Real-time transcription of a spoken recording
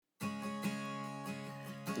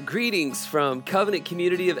Greetings from Covenant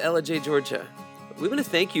Community of Ellijay, Georgia. We want to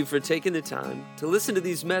thank you for taking the time to listen to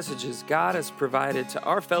these messages God has provided to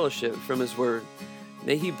our fellowship from His Word.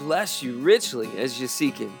 May He bless you richly as you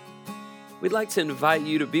seek Him. We'd like to invite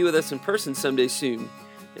you to be with us in person someday soon.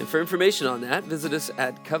 And for information on that, visit us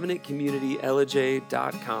at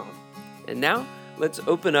covenantcommunityellijay.com. And now, let's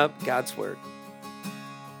open up God's Word.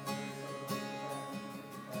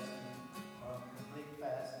 Complete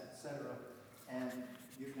fast, etc. And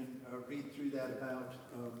you can read through that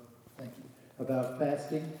about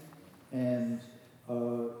fasting. And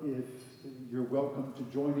if you're welcome to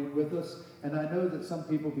join in with us. And I know that some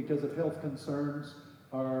people, because of health concerns,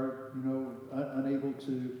 are unable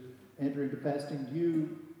to enter into fasting.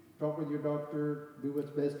 You talk with your doctor, do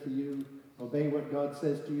what's best for you, obey what God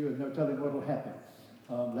says to you, and no telling what will happen.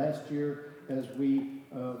 Last year, as we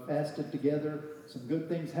fasted together, some good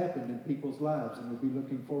things happened in people's lives, and we'll be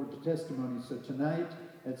looking forward to testimonies. So tonight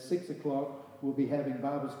at 6 o'clock, we'll be having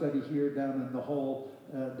Bible study here down in the hall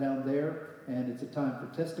down there, and it's a time for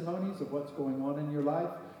testimonies of what's going on in your life,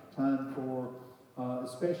 time for,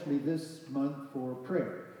 especially this month, for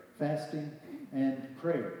prayer, fasting and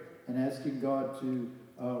prayer, and asking God to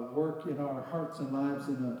work in our hearts and lives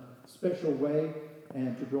in a special way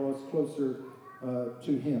and to draw us closer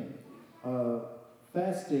to Him.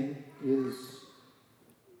 Fasting is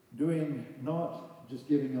doing not just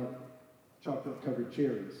giving up chocolate-covered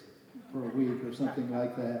cherries for a week or something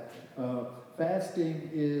like that. Fasting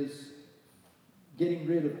is getting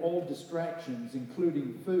rid of all distractions,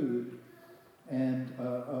 including food, and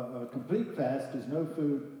a complete fast is no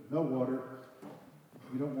food, no water.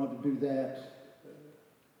 You don't want to do that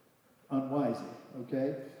unwisely,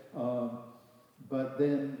 okay? But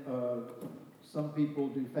then some people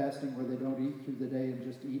do fasting where they don't eat through the day and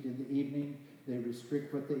just eat in the evening. They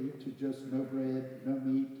restrict what they eat to just no bread, no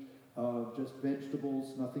meat, just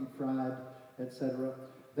vegetables, nothing fried, etc.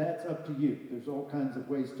 That's up to you. There's all kinds of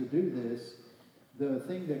ways to do this. The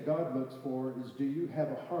thing that God looks for is, do you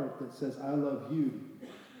have a heart that says, I love you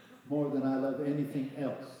more than I love anything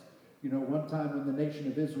else? You know, one time when the nation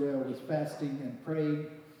of Israel was fasting and praying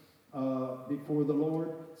before the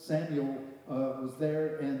Lord, Samuel was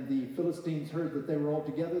there, and the Philistines heard that they were all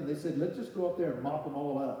together. They said, let's just go up there and mop them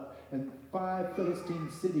all up. And 5 Philistine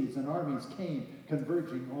cities and armies came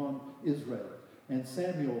converging on Israel. And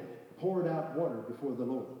Samuel poured out water before the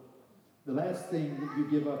Lord. The last thing that you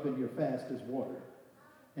give up in your fast is water.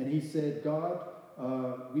 And he said, God,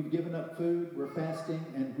 we've given up food, we're fasting,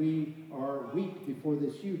 and we are weak before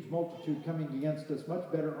this huge multitude coming against us, much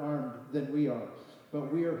better armed than we are. But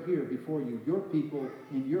we are here before you, your people,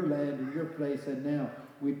 in your land, in your place, and now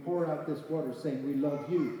we pour out this water saying we love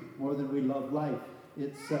you more than we love life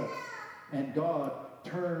itself. And God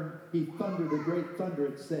turned, he thundered a great thunder,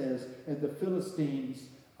 it says, and the Philistines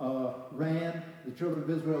ran. The children of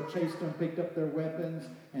Israel chased them, picked up their weapons,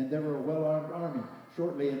 and they were a well-armed army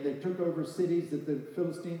shortly, and they took over cities that the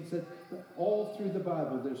Philistines said. All through the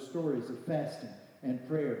Bible, there's stories of fasting and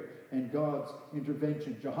prayer and God's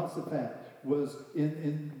intervention. Jehoshaphat was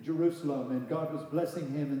in Jerusalem, and God was blessing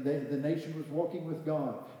him, and the nation was walking with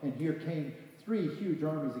God. And here came 3 huge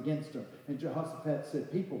armies against him. And Jehoshaphat said,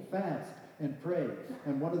 people, fast and pray.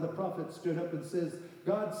 And one of the prophets stood up and says,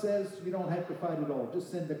 God says you don't have to fight at all. Just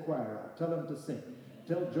send the choir out. Tell them to sing.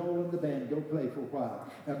 Tell Joel and the band, go play for a while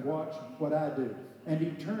and watch what I do. And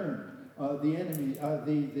he turned the enemy,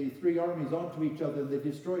 the 3 armies onto each other, and they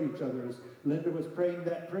destroyed each other as Linda was praying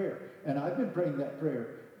that prayer. And I've been praying that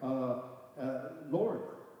prayer. Lord,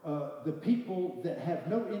 the people that have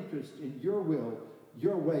no interest in your will,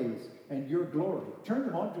 your ways, and your glory, turn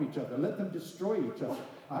them onto each other. Let them destroy each other.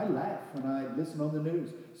 I laugh when I listen on the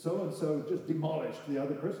news. So-and-so just demolished the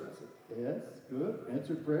other person. I said, yes, good.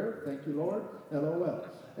 Answered prayer. Thank you, Lord. LOL.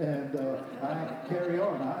 And I carry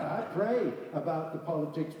on. I pray about the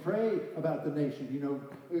politics, pray about the nation. You know,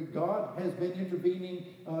 God has been intervening,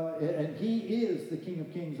 and He is the King of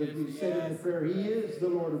Kings, as we said in the prayer. He is the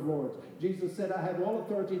Lord of Lords. Jesus said, I have all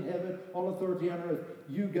authority in heaven, all authority on earth.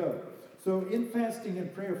 You go. So in fasting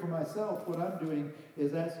and prayer for myself, what I'm doing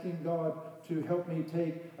is asking God to help me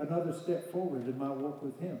take another step forward in my walk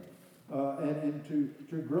with Him. And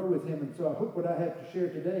to grow with Him. And so I hope what I have to share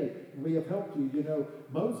today may have helped you. You know,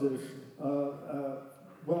 Moses,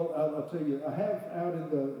 I'll tell you, I have out in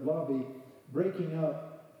the lobby, Breaking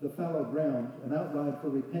Up the Fallow Ground, an outline for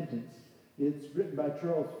repentance. It's written by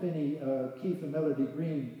Charles Finney. Keith and Melody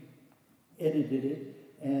Green edited it.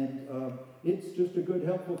 And it's just a good,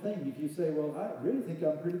 helpful thing. If you say, well, I really think I'm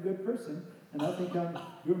a pretty good person, And I think I'm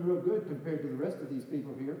doing real good compared to the rest of these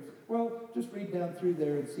people here. Well, just read down through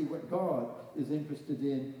there and see what God is interested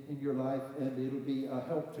in your life, and it'll be a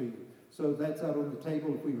help to you. So that's out on the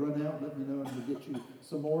table. If we run out, let me know and we'll get you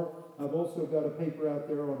some more. I've also got a paper out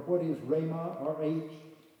there on what is Rhema,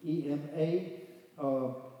 R-H-E-M-A.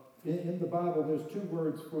 In the Bible, there's two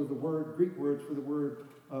words for the word, Greek words for the word,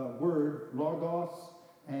 logos,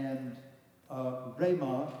 and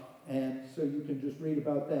rhema. And so you can just read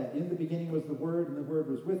about that. In the beginning was the Word, and the Word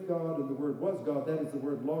was with God, and the Word was God. That is the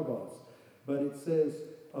word logos. But it says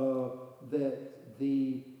that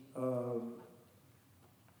the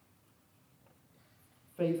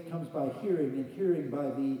faith comes by hearing, and hearing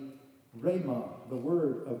by the rhema, the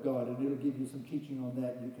Word of God. And it'll give you some teaching on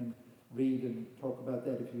that. You can read and talk about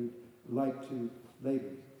that if you'd like to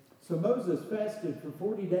later. So Moses fasted for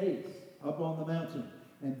 40 days up on the mountain,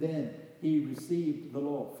 and then he received the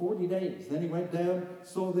law. 40 days. Then he went down,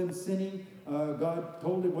 saw them sinning. God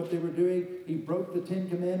told him what they were doing. He broke the 10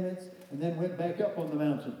 Commandments and then went back up on the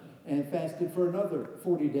mountain and fasted for another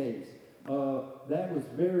 40 days. That was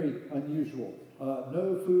very unusual.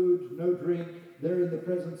 No food, no drink. They're in the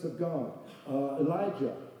presence of God.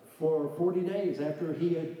 Elijah, for 40 days after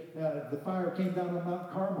he had, the fire came down on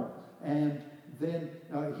Mount Carmel, and then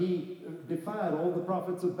he defied all the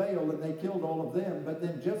prophets of Baal, and they killed all of them. But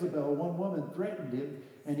then Jezebel, one woman, threatened him,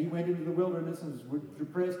 and he went into the wilderness and was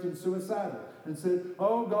depressed and suicidal and said,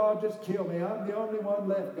 "Oh, God, just kill me. I'm the only one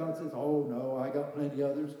left." God says, "Oh, no, I got plenty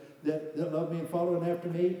others that love me and following after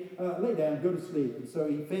me. Lay down, go to sleep." And so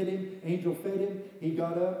he fed him. Angel fed him. He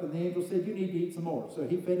got up, and the angel said, "You need to eat some more." So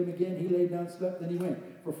he fed him again. He laid down, slept, then he went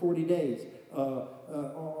for 40 days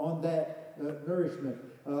on that nourishment.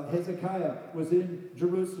 Hezekiah was in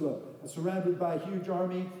Jerusalem, surrounded by a huge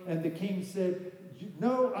army, and the king said,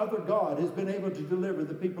 "No other God has been able to deliver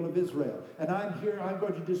the people of Israel. And I'm here, I'm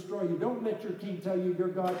going to destroy you. Don't let your king tell you your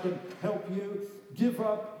God can help you. Give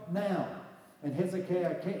up now." And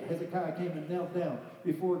Hezekiah came and knelt down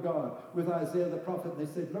before God with Isaiah the prophet. And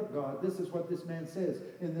they said, "Look, God, this is what this man says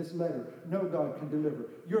in this letter. No God can deliver.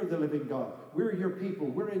 You're the living God. We're your people.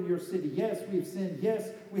 We're in your city. Yes, we've sinned.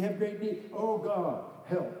 Yes, we have great need. Oh, God,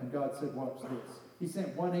 help." And God said, "Watch this." He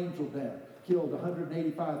sent one angel down, killed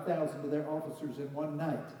 185,000 of their officers in one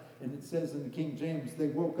night. And it says in the King James, they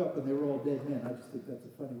woke up and they were all dead men. I just think that's a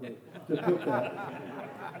funny way to put that.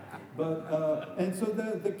 But and so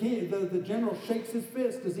the general shakes his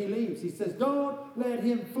fist as he leaves. He says, "Don't let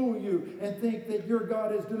him fool you and think that your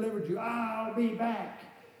God has delivered you. I'll be back."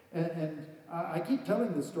 And I keep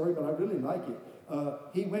telling this story, but I really like it.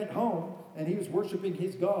 He went home and he was worshiping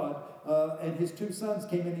his God, and his two sons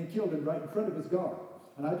came in and killed him right in front of his God.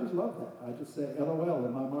 And I just love that. I just say LOL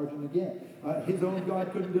in my margin again. His own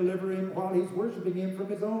God couldn't deliver him while he's worshiping him from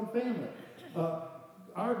his own family.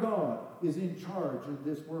 Our God is in charge in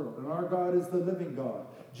this world, and our God is the living God.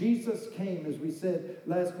 Jesus came, as we said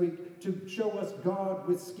last week, to show us God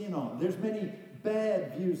with skin on. There's many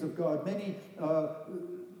bad views of God. Many,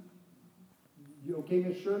 you okay,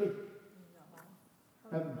 Miss Shirley?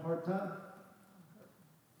 Having a hard time?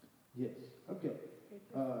 Yes. Okay.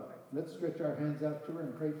 Let's stretch our hands out to her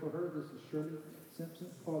and pray for her. This is Shirley Simpson.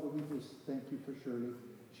 Father, we just thank you for Shirley.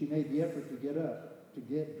 She made the effort to get up, to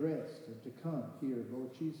get dressed, and to come here.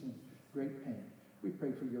 Lord, she's in great pain. We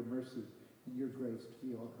pray for your mercy and your grace to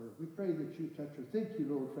be on her. We pray that you touch her. Thank you,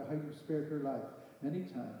 Lord, for how you spared her life many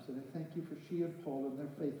times. And I thank you for she and Paul and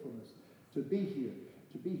their faithfulness to be here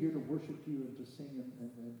to worship you and to sing.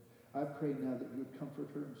 And I pray now that you would comfort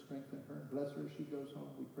her and strengthen her and bless her as she goes home.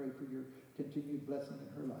 We pray for your continued blessing in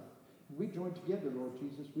her life. And we join together, Lord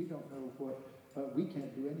Jesus. We don't know what, we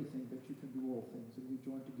can't do anything, but you can do all things. And we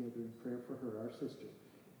join together in prayer for her, our sister.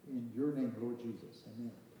 In your name, Lord Jesus.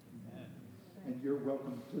 Amen. Amen. And you're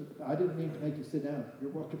welcome to, I didn't mean to make you sit down.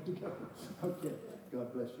 You're welcome to go. Okay.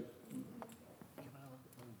 God bless you.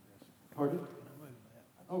 Pardon?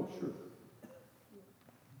 Oh, sure.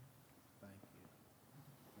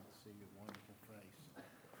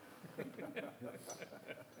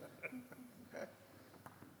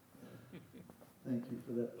 Thank you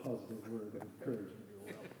for that positive word of encouragement.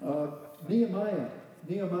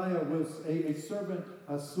 Nehemiah was a servant,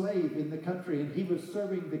 a slave in the country, and he was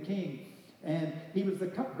serving the king. And he was the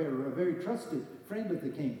cupbearer, a very trusted friend of the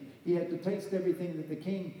king. He had to taste everything that the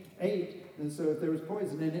king ate, and so if there was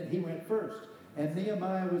poison in it, he went first. And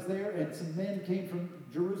Nehemiah was there, and some men came from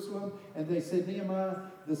Jerusalem, and they said, "Nehemiah,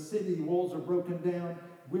 the city walls are broken down.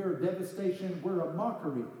 We're a devastation. We're a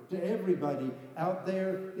mockery to everybody out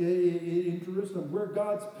there in Jerusalem. We're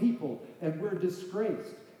God's people, and we're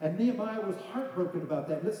disgraced. And Nehemiah was heartbroken about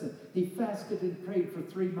that. Listen, he fasted and prayed for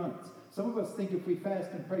 3 months. Some of us think if we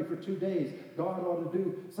fast and pray for 2 days, God ought to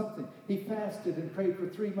do something. He fasted and prayed for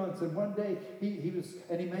 3 months, and one day he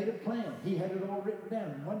made a plan. He had it all written down.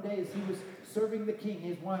 And one day as he was serving the king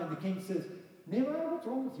his wine, the king says, Nehemiah, what's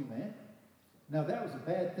wrong with you, man? Now that was a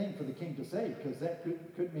bad thing for the king to say, because that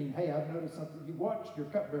could mean, hey, I've noticed something. You watch your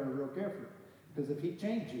cupbearer real carefully, because if he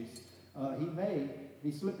changes, he may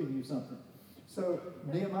be slipping you something. So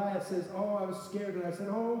Nehemiah says, oh, I was scared, and I said,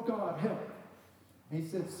 oh, God, help. He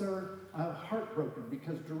said, sir, I'm heartbroken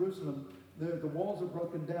because Jerusalem, the walls are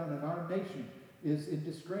broken down and our nation is in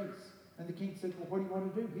disgrace. And the king said, well, what do you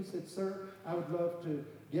want to do? He said, sir, I would love to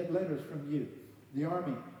get letters from you, the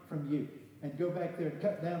army from you, and go back there and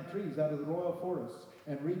cut down trees out of the royal forests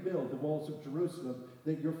and rebuild the walls of Jerusalem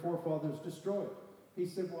that your forefathers destroyed. He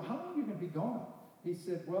said, well, how long are you going to be gone? He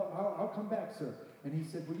said, well, I'll come back, sir. And he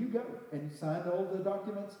said, well, you go. And he signed all the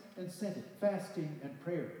documents and sent it. Fasting and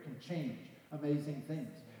prayer can change amazing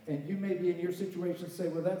things. And you may be in your situation say,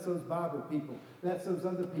 well, that's those Bible people. That's those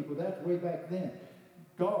other people. That's way back then.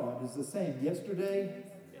 God is the same yesterday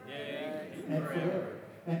and forever.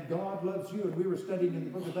 And God loves you. And we were studying in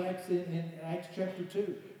the book of Acts in Acts chapter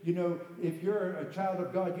 2. You know, if you're a child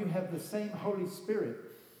of God, you have the same Holy Spirit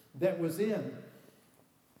that was in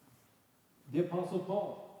the Apostle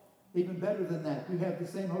Paul. Even better than that, you have the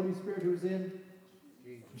same Holy Spirit who was in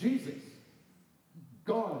Jesus.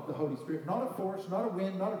 God, the Holy Spirit. Not a force, not a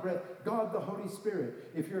wind, not a breath. God, the Holy Spirit,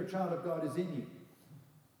 if you're a child of God, is in you.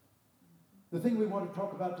 The thing we want to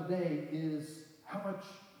talk about today is how much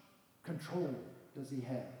control does he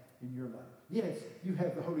have in your life? Yes, you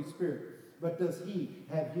have the Holy Spirit, but does he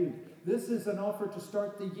have you? This is an offer to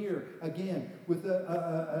start the year again with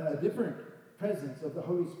a different presence of the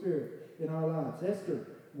Holy Spirit in our lives. Esther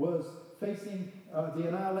was facing the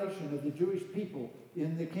annihilation of the Jewish people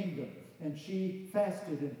in the kingdom. And she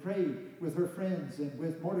fasted and prayed with her friends and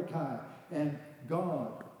with Mordecai. And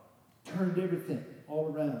God turned everything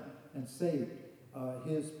all around and saved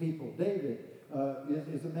his people. David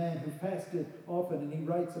is a man who fasted often. And he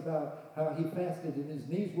writes about how he fasted and his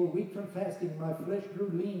knees were weak from fasting. My flesh grew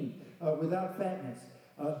lean without fatness.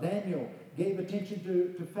 Daniel gave attention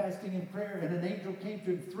to fasting and prayer. And an angel came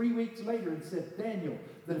to him 3 weeks later and said, Daniel,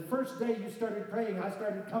 the first day you started praying, I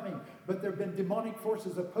started coming, but there have been demonic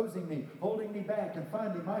forces opposing me, holding me back. And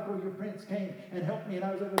finally, Michael, your prince, came and helped me, and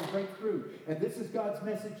I was able to break through. And this is God's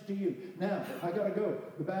message to you. Now, I got to go.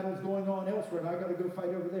 The battle's going on elsewhere, and I got to go fight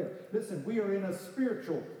over there. Listen, we are in a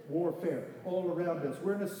spiritual warfare all around us.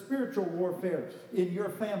 We're in a spiritual warfare in your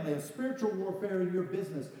family, a spiritual warfare in your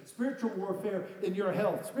business, spiritual warfare in your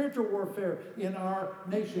health, spiritual warfare in our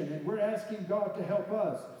nation. And we're asking God to help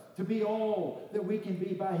us to be all that we can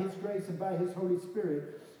be by his grace and by his Holy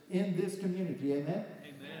Spirit in this community. Amen?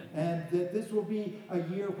 Amen. And that this will be a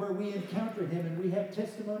year where we encounter him and we have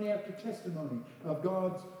testimony after testimony of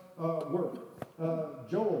God's work.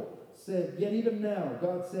 Joel said, yet even now,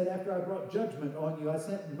 God said, after I brought judgment on you, I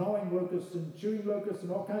sent gnawing locusts and chewing locusts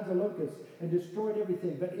and all kinds of locusts and destroyed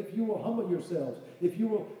everything. But if you will humble yourselves, if you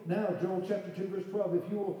will, now, Joel chapter 2, verse 12,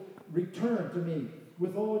 if you will return to me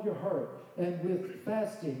with all your heart and with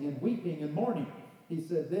fasting and weeping and mourning, he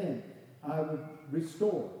said, then I will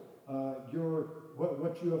restore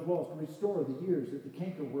what you have lost, restore the years that the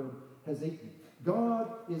cankerworm has eaten.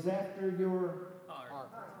 God is after your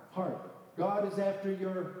heart. God is after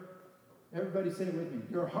your, everybody say it with me,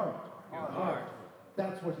 your heart. Your heart.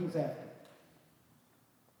 That's what he's after.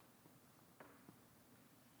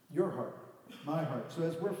 Your heart, my heart. So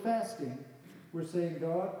as we're fasting, we're saying,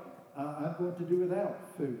 God, I'm going to do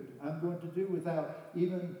without food. I'm going to do without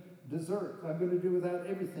even dessert. I'm going to do without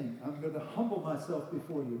everything. I'm going to humble myself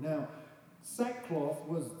before you. Now, sackcloth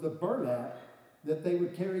was the burlap that they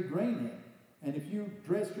would carry grain in. And if you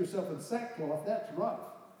dressed yourself in sackcloth, that's rough.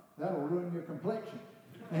 That'll ruin your complexion.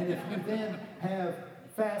 And if you then have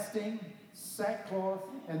fasting, sackcloth,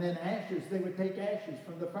 and then ashes, they would take ashes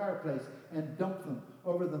from the fireplace and dump them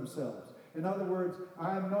over themselves. In other words,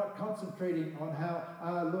 I'm not concentrating on how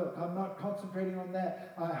I look. I'm not concentrating on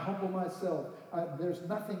that. I humble myself. There's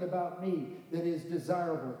nothing about me that is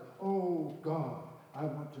desirable. Oh, God, I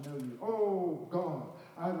want to know you. Oh, God,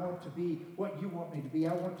 I want to be what you want me to be.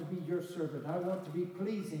 I want to be your servant. I want to be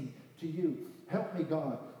pleasing to you. Help me,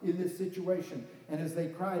 God, in this situation. And as they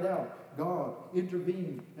cried out, God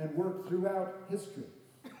intervened and worked throughout history.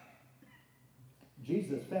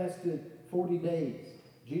 Jesus fasted 40 days.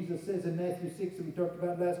 Jesus says in Matthew 6 that we talked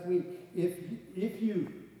about last week, if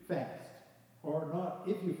you fast, or not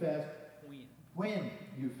if you fast, when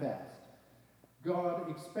you fast. God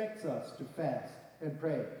expects us to fast and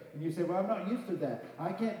pray. And you say, well, I'm not used to that.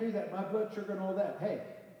 I can't do that. My blood sugar and all that. Hey,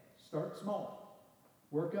 start small.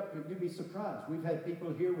 Work up. You'd be surprised. We've had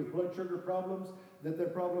people here with blood sugar problems that their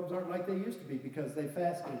problems aren't like they used to be because they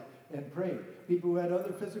fasted and prayed. People who had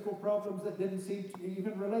other physical problems that didn't seem to be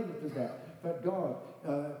even related to that. But God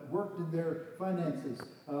worked in their finances.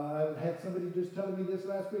 I had somebody just telling me this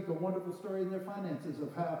last week, a wonderful story in their finances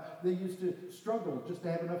of how they used to struggle just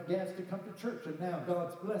to have enough gas to come to church. And now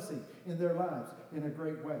God's blessing in their lives in a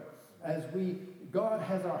great way. God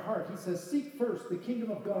has our heart. He says, seek first the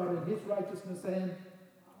kingdom of God and his righteousness, and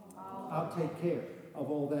I'll take care of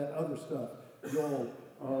all that other stuff y'all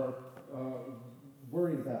are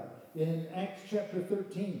worried about. In Acts chapter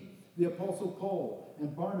 13, the Apostle Paul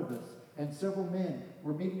and Barnabas and several men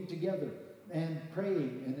were meeting together and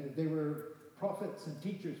praying, and they were prophets and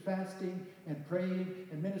teachers fasting and praying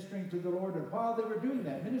and ministering to the Lord. And while they were doing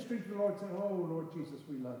that, ministering to the Lord, saying, oh, Lord Jesus,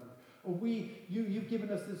 we love you. You've given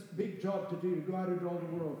us this big job to do, to go out into all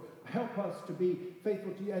the world. Help us to be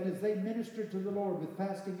faithful to you. And as they ministered to the Lord with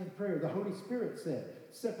fasting and prayer, the Holy Spirit said,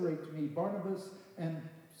 separate to me Barnabas and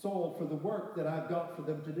Saul for the work that I've got for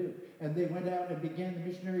them to do. And they went out and began the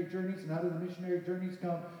missionary journeys, and out of the missionary journeys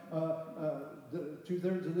come the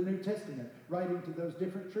 2/3 of the New Testament, writing to those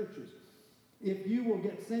different churches. If you will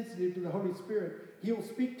get sensitive to the Holy Spirit, he'll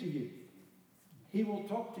speak to you. He will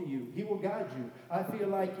talk to you. He will guide you. I feel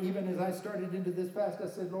like even as I started into this fast, I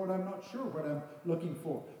said, Lord, I'm not sure what I'm looking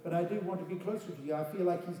for, but I do want to be closer to you. I feel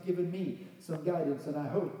like he's given me some guidance, and I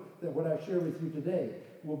hope that what I share with you today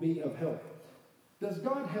will be of help. Does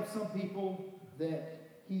God have some people that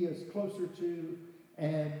he is closer to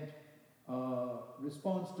and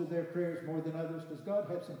responds to their prayers more than others? Does God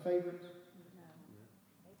have some favorites?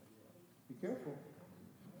 Be careful.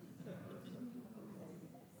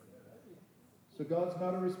 So God's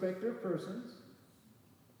not a respecter of persons.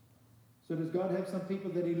 So does God have some people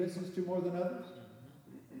that he listens to more than others?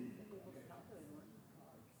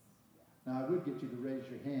 Now, I would get you to raise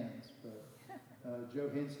your hands, but Joe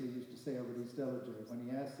Hensley used to say over at East Ellijay, when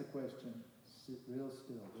he asks the question, sit real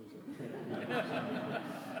still. There's a trick.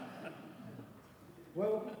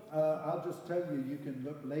 Well, I'll just tell you, you can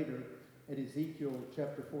look later at Ezekiel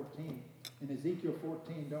chapter 14. In Ezekiel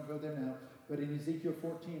 14, don't go there now, but in Ezekiel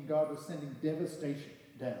 14, God was sending devastation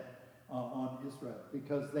down on Israel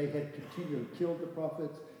because they had continually killed the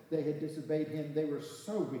prophets. They had disobeyed him. They were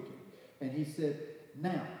so wicked. And he said,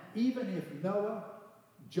 now, even if Noah,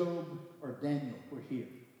 Job, or Daniel were here,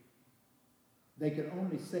 they could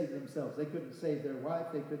only save themselves. They couldn't save their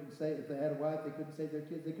wife. They couldn't save, if they had a wife, they couldn't save their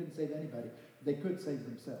kids. They couldn't save anybody. They could save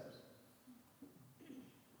themselves.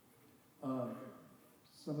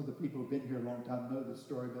 Some of the people who've been here a long time know this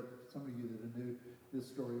story, but some of you that are new, this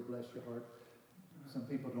story will bless your heart. Some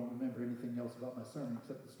people don't remember anything else about my sermon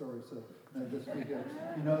except the story, so no, this will be good.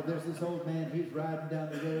 You know, there's this old man, he's riding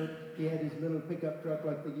down the road. He had his little pickup truck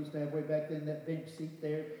like they used to have way back then, that bench seat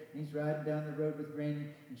there, and he's riding down the road with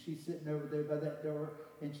Granny, and she's sitting over there by that door,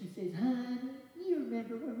 and she says, honey, you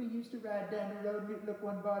remember when we used to ride down the road and it looked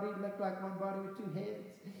like one body with two heads?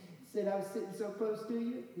 He said, I was sitting so close to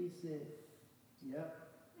you. He said, yep.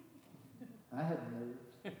 I had nerves.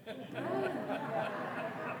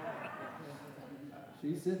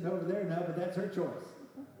 She's sitting over there now, but that's her choice.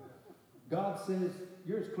 God says,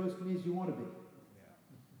 you're as close to me as you want to be.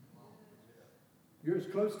 You're as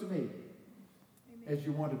close to me as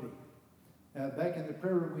you want to be. Back in the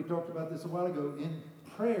prayer room, we talked about this a while ago. In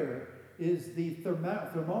prayer is the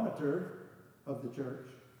thermometer of the church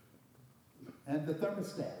and the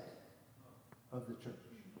thermostat of the church.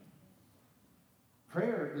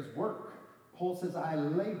 Prayer is work. Paul says, I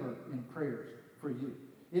labor in prayers for you.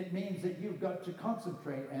 It means that you've got to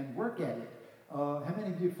concentrate and work at it. How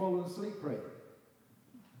many of you have fallen asleep praying?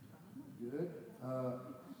 Good. How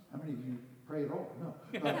many of you pray at all? No.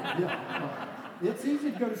 It's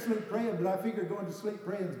easy to go to sleep praying, but I figure going to sleep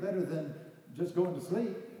praying is better than just going to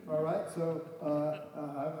sleep. All right, so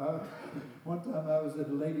one time I was at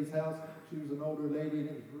a lady's house. She was an older lady, and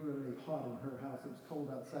it was really hot in her house. It was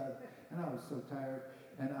cold outside, and I was so tired.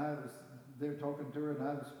 And I was there talking to her, and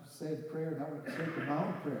I was saying prayer, and I went to sleep in my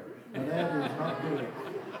own prayer. Now that is not good.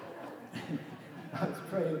 I was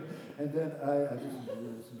praying, and then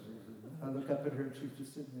I look up at her, and she's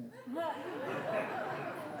just sitting there.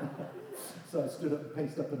 So I stood up and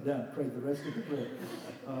paced up and down, prayed the rest of the prayer.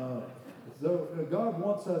 So God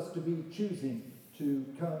wants us to be choosing to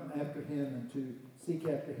come after him and to seek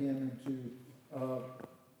after him and to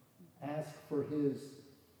ask for his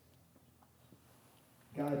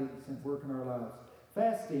guidance and work in our lives.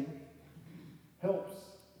 Fasting helps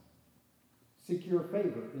secure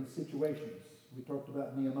favor in situations. We talked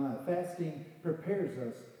about Nehemiah. Fasting prepares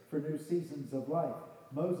us for new seasons of life.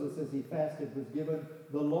 Moses, as he fasted, was given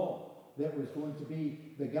the law that was going to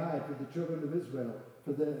be the guide for the children of Israel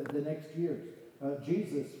for the next years.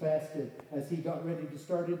 Jesus fasted as he got ready to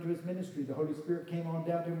start into his ministry. The Holy Spirit came on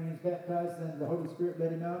down to him when he was baptized. Then the Holy Spirit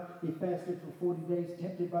let him out. He fasted for 40 days,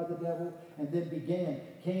 tempted by the devil, and then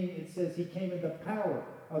it says he came in the power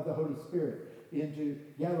of the Holy Spirit into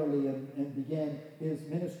Galilee and began his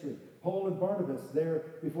ministry. Paul and Barnabas, there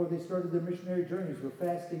before they started their missionary journeys, were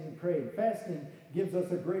fasting and praying. Fasting gives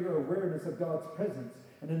us a greater awareness of God's presence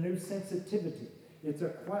and a new sensitivity. It's a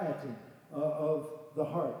quieting of the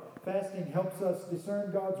heart. Fasting helps us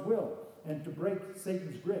discern God's will and to break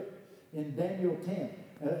Satan's grip. In Daniel 10,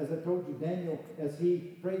 as I told you, Daniel, as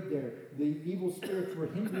he prayed there, the evil spirits were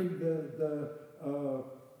hindering the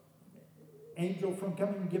angel from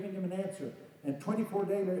coming and giving him an answer. And 24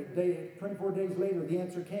 days later, the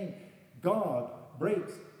answer came. God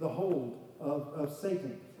breaks the hold of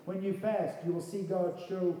Satan. When you fast, you will see God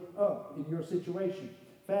show up in your situation.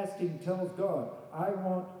 Fasting tells God, I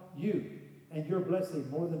want you and your blessing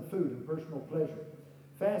more than food and personal pleasure.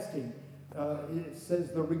 Fasting, it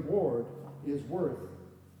says the reward is worth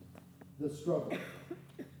the struggle.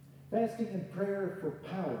 Fasting and prayer for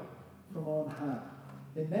power from on high.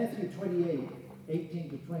 In Matthew 28, 18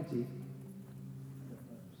 to 20,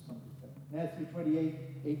 Matthew 28,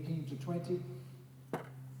 18 to 20. I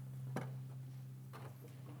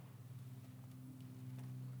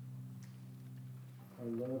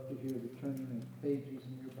love to hear the turning of pages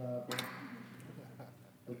in your Bible,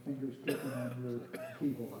 the fingers clicking on your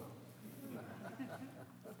keyboard.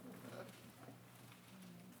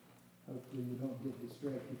 Hopefully you don't get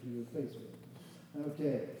distracted to your Facebook.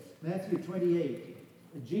 Okay, Matthew 28.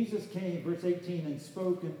 Jesus came, verse 18, and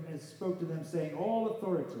spoke to them, saying, all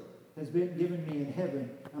authority has been given me in heaven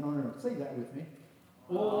and on earth. Say that with me.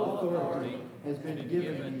 All authority has been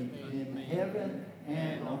given me in heaven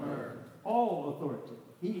and on earth. All authority.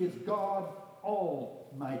 He is God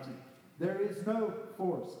Almighty. There is no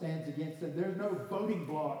force stands against him. There's no voting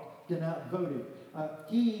block can outvote him.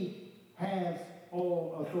 He has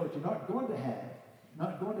all authority. Not going to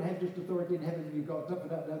have just authority in heaven and you've got tough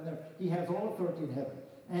it out down there. He has all authority in heaven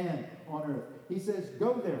and on earth. He says,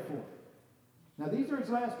 go therefore. Now these are his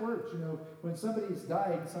last words. You know, when somebody's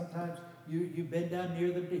dying, sometimes you bend down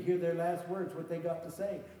near them to hear their last words, what they got to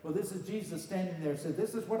say. Well, this is Jesus standing there, said,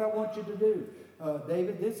 this is what I want you to do.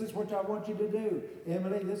 David, this is what I want you to do.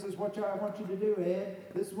 Emily, this is what I want you to do. Ed,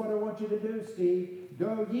 this is what I want you to do. Steve,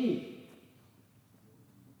 go ye.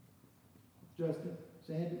 Justin,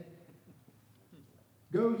 Sandy,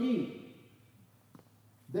 go ye.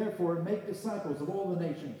 Therefore, make disciples of all the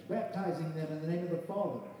nations, baptizing them in the name of the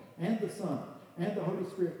Father and the Son and the Holy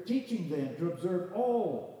Spirit, teaching them to observe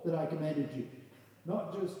all that I commanded you.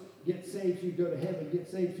 Not just get saved so you go to heaven, get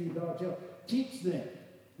saved so you dodge hell. Teach them,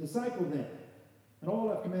 disciple them, and all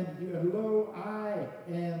I've commanded you. And lo, I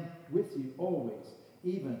am with you always,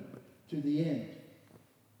 even to the end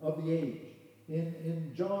of the age.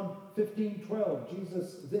 In John 15:12,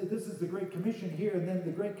 Jesus, this is the Great Commission here, and then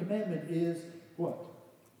the Great Commandment is what?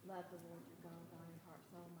 Love the Lord your God with all your heart,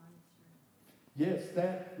 soul, mind, and strength. Yes,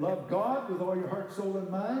 that love God with all your heart, soul, and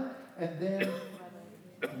mind, and then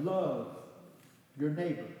love your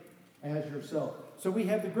neighbor as yourself. So we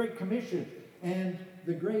have the Great Commission and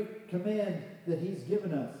the great command that he's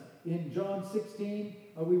given us. In John 16,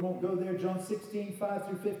 we won't go there, John 16, 5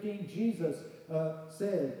 through 15, Jesus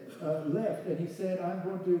left, and he said, I'm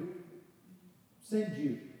going to send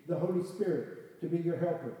you the Holy Spirit to be your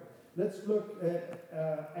helper. Let's look at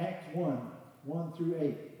Acts 1 through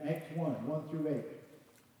 8. Acts 1 through 8.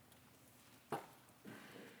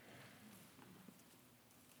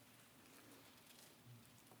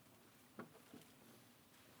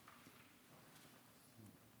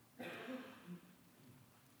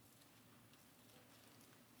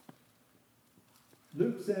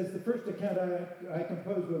 Luke says, the first account I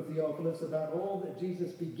composed was Theophilus about all that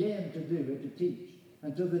Jesus began to do and to teach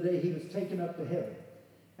until the day he was taken up to heaven,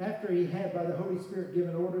 after he had by the Holy Spirit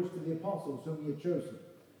given orders to the apostles whom he had chosen.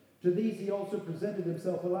 To these he also presented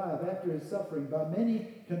himself alive after his suffering by many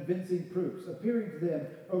convincing proofs, appearing to them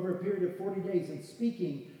over a period of 40 days and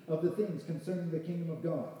speaking of the things concerning the kingdom of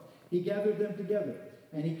God. He gathered them together,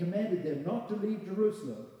 and he commanded them not to leave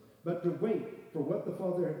Jerusalem, but to wait for what the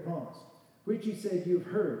Father had promised, which he said, you've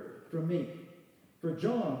heard from me. For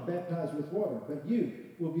John baptized with water, but you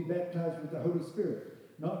will be baptized with the Holy Spirit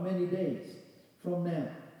not many days from now.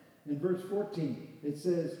 In verse 14, it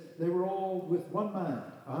says, they were all with one mind,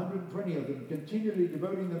 120 of them, continually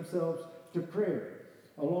devoting themselves to prayer,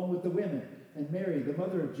 along with the women and Mary, the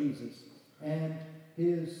mother of Jesus, and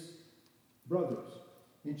his brothers.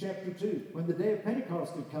 In chapter 2, when the day of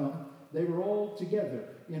Pentecost had come, they were all together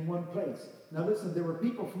in one place. Now listen, there were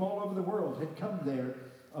people from all over the world had come there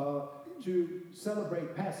to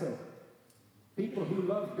celebrate Passover. People who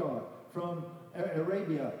loved God from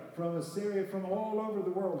Arabia, from Assyria, from all over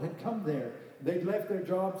the world had come there. They'd left their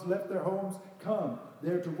jobs, left their homes, come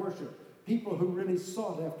there to worship. People who really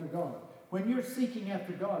sought after God. When you're seeking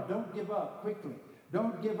after God, don't give up quickly.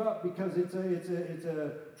 Don't give up because it's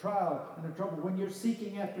a trial and a trouble. When you're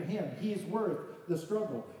seeking after Him, He is worth the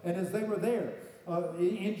struggle. And as they were there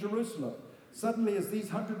in Jerusalem, suddenly as these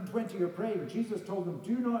 120 are praying, Jesus told them,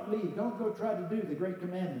 do not leave. Don't go try to do the great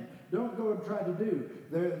commandment. Don't go and try to do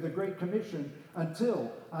the great commission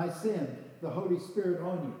until I send the Holy Spirit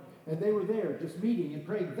on you. And they were there just meeting and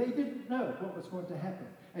praying. They didn't know what was going to happen.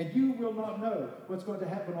 And you will not know what's going to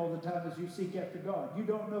happen all the time as you seek after God. You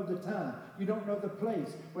don't know the time. You don't know the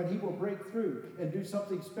place when He will break through and do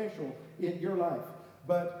something special in your life.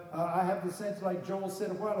 But I have the sense, like Joel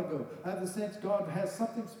said a while ago, I have the sense God has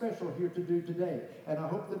something special here to do today. And I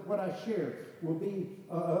hope that what I share will be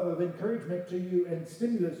of encouragement to you and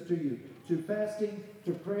stimulus to you, to fasting,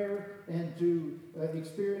 to prayer, and to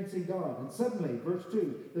experiencing God. And suddenly, verse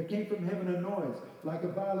 2, there came from heaven a noise like a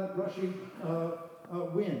violent rushing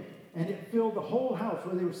wind, and it filled the whole house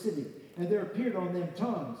where they were sitting. And there appeared on them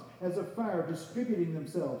tongues as of fire, distributing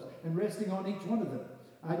themselves and resting on each one of them.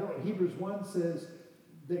 Hebrews 1 says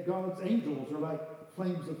that God's angels are like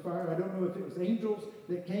flames of fire. I don't know if it was angels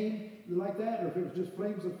that came like that or if it was just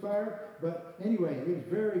flames of fire. But anyway, it was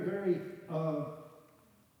very, very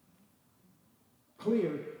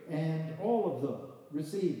clear, and all of them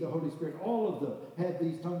received the Holy Spirit. All of them had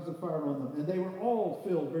these tongues of fire on them. And they were all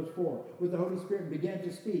filled, verse 4, with the Holy Spirit and began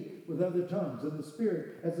to speak with other tongues. And the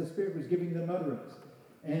Spirit, as the Spirit was giving them utterance.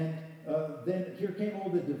 And then here came all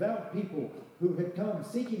the devout people who had come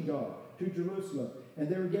seeking God to Jerusalem. And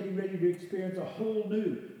they were getting ready to experience a whole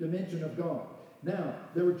new dimension of God. Now,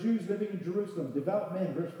 there were Jews living in Jerusalem, devout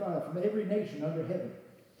men, verse 5, from every nation under heaven.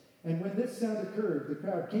 And when this sound occurred, the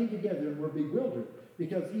crowd came together and were bewildered,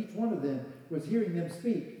 because each one of them was hearing them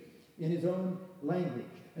speak in his own language.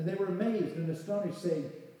 And they were amazed and astonished, saying,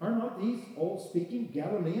 are not these all speaking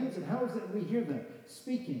Galileans? And how is it we hear them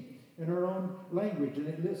speaking in our own language? And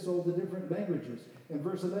it lists all the different languages. And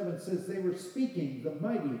verse 11 says they were speaking the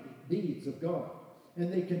mighty deeds of God.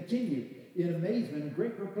 And they continued in amazement and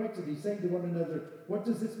great perplexity, saying to one another, what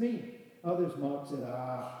does this mean? Others mocked, said,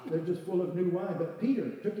 they're just full of new wine. But Peter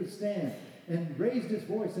took his stand and raised his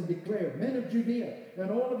voice and declared, men of Judea, and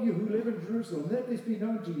all of you who live in Jerusalem, let this be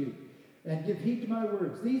known to you, and give heed to my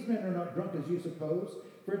words. These men are not drunk as you suppose,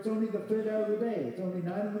 for it's only the third hour of the day. It's only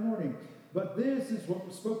 9 in the morning. But this is what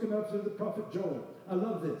was spoken of through the prophet Joel. I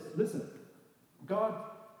love this. Listen, God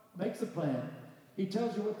makes a plan. He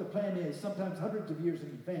tells you what the plan is, sometimes hundreds of years in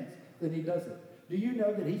advance, then He does it. Do you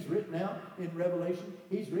know that He's written out in Revelation?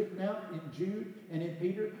 He's written out in Jude and in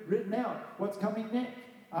Peter, written out what's coming next.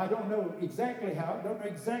 I don't know exactly how, don't know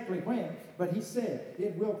exactly when, but He said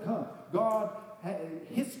it will come. God,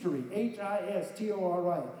 history,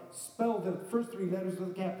 H-I-S-T-O-R-Y, spell the first 3 letters of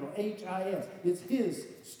the capital, H-I-S. It's His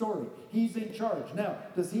story. He's in charge. Now,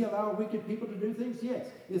 does He allow wicked people to do things? Yes.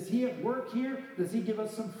 Is He at work here? Does He give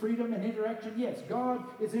us some freedom and interaction? Yes. God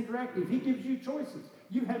is interactive. He gives you choices.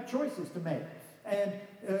 You have choices to make. And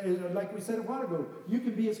like we said a while ago, you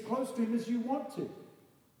can be as close to Him as you want to.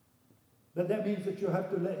 But that means that you'll have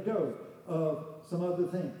to let go of some other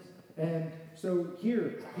things. And so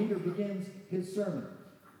here, Peter begins his sermon.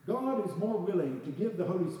 God is more willing to give the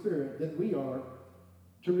Holy Spirit than we are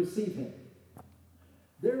to receive Him.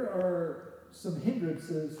 There are some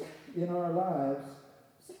hindrances in our lives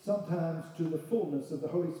sometimes to the fullness of the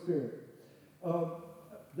Holy Spirit.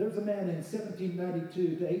 There's a man in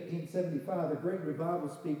 1792 to 1875, a great revival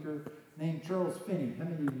speaker named Charles Finney. How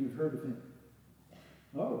many of you have heard of him?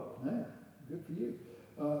 Oh, man, good for you.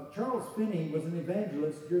 Charles Finney was an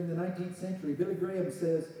evangelist during the 19th century. Billy Graham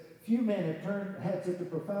says, few men have had such a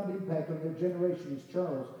profound impact on their generation as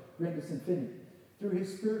Charles Grandison Finney. Through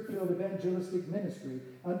his spirit-filled evangelistic ministry,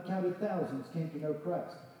 uncounted thousands came to know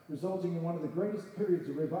Christ, resulting in one of the greatest periods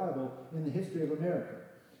of revival in the history of America.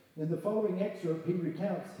 In the following excerpt, he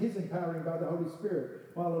recounts his empowering by the Holy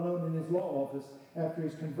Spirit while alone in his law office after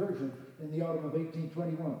his conversion in the autumn of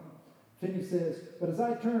 1821. Finney says, but as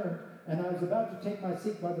I turned and I was about to take my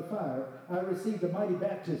seat by the fire, I received a mighty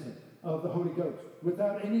baptism of the Holy Ghost,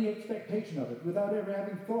 without any expectation of it, without ever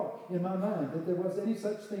having thought in my mind that there was any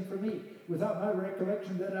such thing for me, without my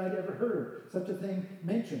recollection that I'd ever heard such a thing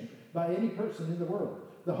mentioned by any person in the world.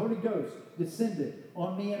 The Holy Ghost descended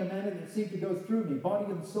on me in a manner that seemed to go through me, body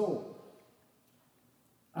and soul.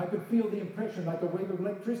 I could feel the impression like a wave of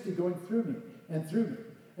electricity going through me and through me.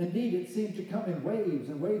 Indeed, it seemed to come in waves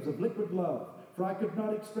and waves of liquid love, for I could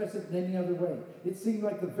not express it in any other way. It seemed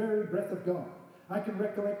like the very breath of God. I can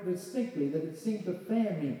recollect distinctly that it seemed to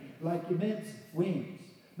fan me like immense wings.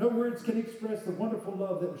 No words can express the wonderful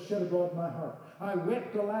love that was shed abroad in my heart. I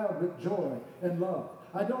wept aloud with joy and love.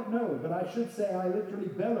 I don't know, but I should say I literally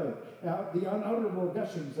bellowed out the unutterable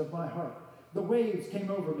gushings of my heart. The waves came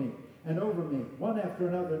over me, one after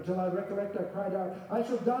another, until I recollect I cried out, I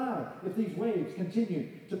shall die if these waves continue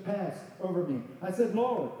to pass over me. I said,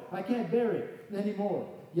 Lord, I can't bear it anymore.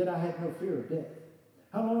 Yet I had no fear of death.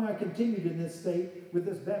 How long I continued in this state, with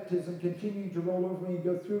this baptism continuing to roll over me and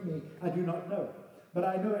go through me, I do not know. But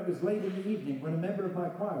I know it was late in the evening when a member of my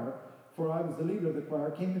choir, for I was the leader of the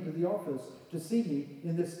choir, came into the office to see me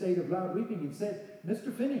in this state of loud weeping and said,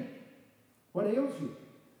 Mr. Finney, what ails you?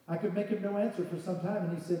 I could make him no answer for some time,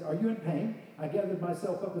 and he said, are you in pain? I gathered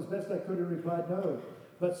myself up as best I could and replied, no,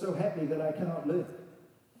 but so happy that I cannot live.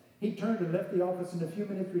 He turned and left the office, and in a few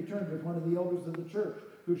minutes returned with one of the elders of the church,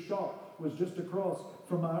 whose shop was just across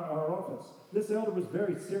from our office. This elder was a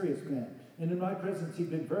very serious man, and in my presence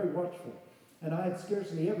he'd been very watchful, and I had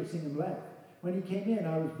scarcely ever seen him laugh. When he came in,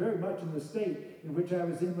 I was very much in the state in which I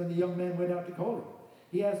was in when the young man went out to call him.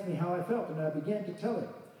 He asked me how I felt, and I began to tell him.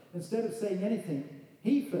 Instead of saying anything,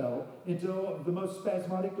 he fell into the most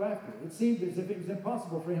spasmodic laughter. It seemed as if it was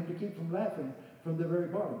impossible for him to keep from laughing from the very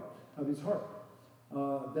bottom of his heart.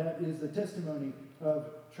 That is the testimony of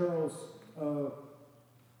Charles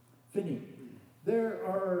Finney. There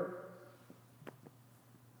are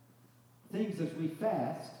things as we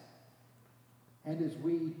fast and as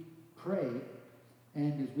we pray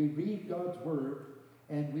and as we read God's Word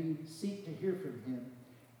and we seek to hear from Him,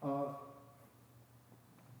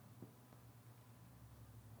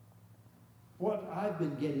 what I've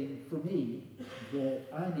been getting for me that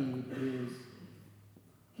I need is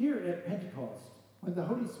here at Pentecost, when the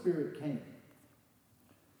Holy Spirit came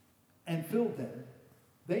and filled them,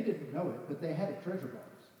 they didn't know it, but they had a treasure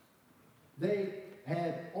box. They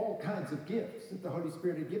had all kinds of gifts that the Holy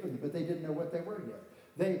Spirit had given them, but they didn't know what they were yet.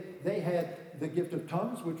 They had the gift of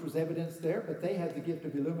tongues, which was evidenced there, but they had the gift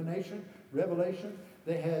of illumination, revelation.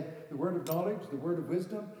 They had the word of knowledge, the word of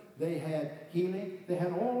wisdom. They had healing. They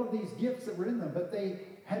had all of these gifts that were in them, but they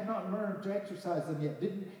had not learned to exercise them yet,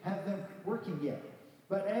 didn't have them working yet.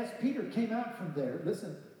 But as Peter came out from there,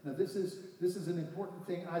 listen, now this is an important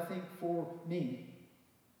thing, I think, for me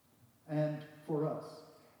and for us.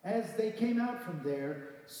 As they came out from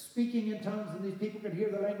there, speaking in tongues, and these people could hear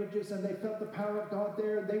the languages, and they felt the power of God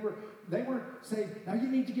there, and they weren't saying, now you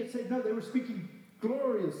need to get saved. No, they were speaking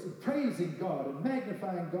glorious and praising God and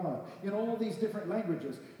magnifying God in all these different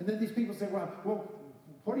languages. And then these people say, well,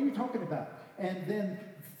 what are you talking about? And then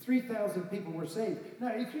 3,000 people were saved.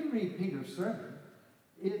 Now, if you read Peter's sermon,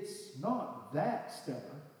 it's not that stellar.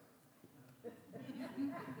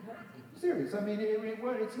 Serious. I mean,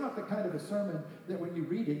 it's not the kind of a sermon that when you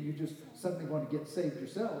read it, you just suddenly want to get saved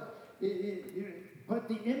yourself. But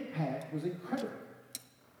the impact was incredible.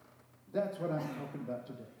 That's what I'm talking about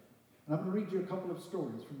today. And I'm going to read you a couple of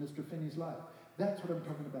stories from Mr. Finney's life. That's what I'm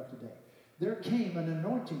talking about today. There came an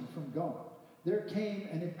anointing from God. There came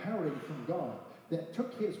an empowering from God that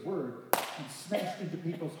took His word and smashed into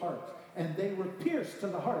people's hearts. And they were pierced to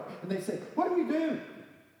the heart. And they said, what do we do?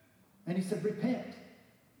 And he said, repent.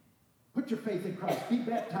 Put your faith in Christ. Be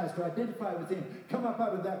baptized to identify with Him. Come up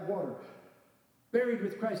out of that water. Buried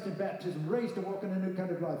with Christ in baptism. Raised to walk in a new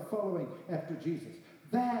kind of life. Following after Jesus.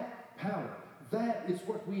 That power. That is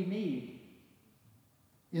what we need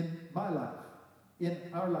in my life. In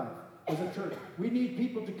our life as a church. We need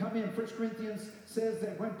people to come in. 1 Corinthians says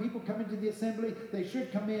that when people come into the assembly, they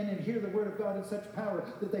should come in and hear the word of God in such power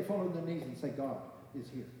that they fall on their knees and say, God is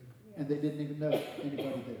here. And they didn't even know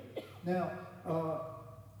anybody there. Now,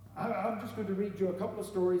 I'm just going to read you a couple of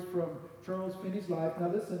stories from Charles Finney's life. Now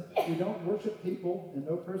listen, we don't worship people, and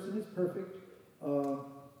no person is perfect.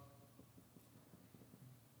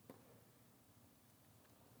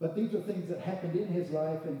 But these are things that happened in his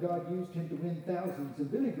life, and God used him to win thousands.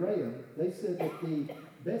 And Billy Graham, they said that the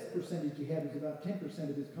best percentage he had was about 10%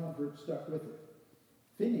 of his converts stuck with it.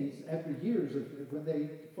 Finney's, after years of when they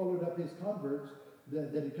followed up his converts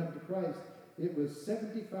that had come to Christ, it was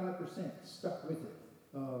 75% stuck with it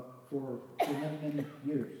for many, many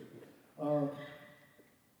years.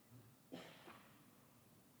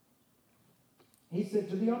 He said,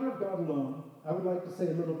 to the honor of God alone, I would like to say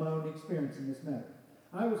a little of my own experience in this matter.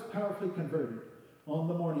 I was powerfully converted on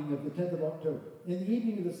the morning of the 10th of October. In the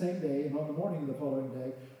evening of the same day and on the morning of the following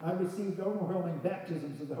day, I received overwhelming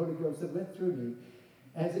baptisms of the Holy Ghost that went through me,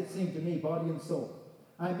 as it seemed to me, body and soul.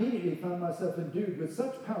 I immediately found myself endued with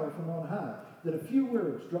such power from on high that a few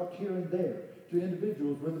words dropped here and there to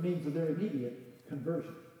individuals were the means of their immediate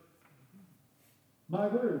conversion. My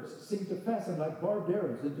words seemed to fasten like barbed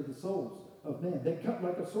arrows into the souls of men. They cut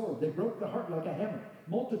like a sword. They broke the heart like a hammer.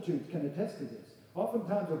 Multitudes can attest to this.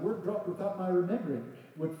 Oftentimes a word dropped without my remembering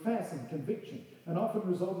would fasten conviction and often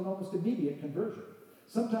result in almost immediate conversion.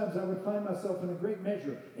 Sometimes I would find myself in a great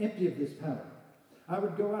measure empty of this power. I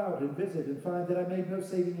would go out and visit and find that I made no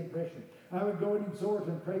saving impression. I would go and exhort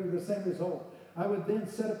and pray with the same result. I would then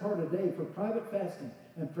set apart a day for private fasting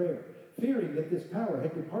and prayer, fearing that this power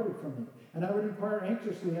had departed from me. And I would inquire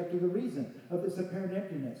anxiously after the reason of this apparent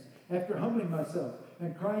emptiness. After humbling myself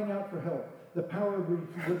and crying out for help, the power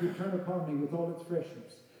would return upon me with all its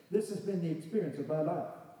freshness. This has been the experience of my life.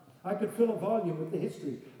 I could fill a volume with the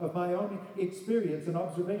history of my own experience and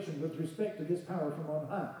observation with respect to this power from on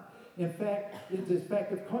high. In fact, it is a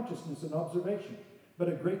fact of consciousness and observation, but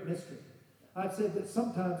a great mystery. I've said that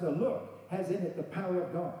sometimes a look has in it the power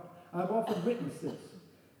of God. I've often witnessed this.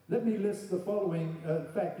 Let me list the following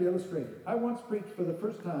fact to illustrate it. I once preached for the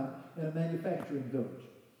first time in a manufacturing village.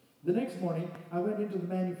 The next morning, I went into the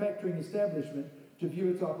manufacturing establishment to view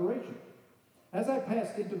its operation. As I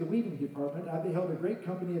passed into the weaving department, I beheld a great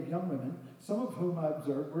company of young women, some of whom I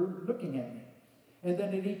observed were looking at me, and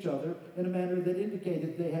then at each other in a manner that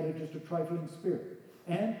indicated they had just a trifling spirit,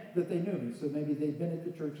 and that they knew me. So maybe they'd been at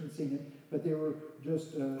the church and seen it, but they were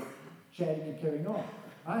just chatting and carrying on.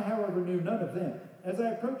 I, however, knew none of them. As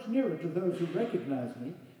I approached nearer to those who recognized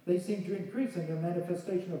me, they seemed to increase in their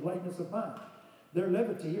manifestation of lightness of mind. Their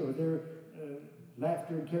levity, or their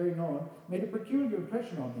laughter and carrying on, made a peculiar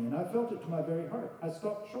impression on me, and I felt it to my very heart. I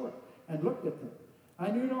stopped short and looked at them.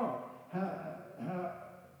 I know not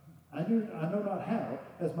how,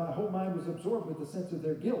 as my whole mind was absorbed with the sense of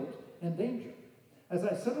their guilt and danger. As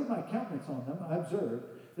I settled my countenance on them, I observed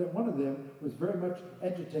that one of them was very much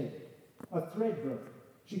agitated. A thread broke.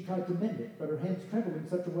 She tried to mend it, but her hands trembled in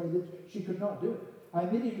such a way that she could not do it. I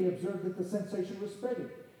immediately observed that the sensation was spreading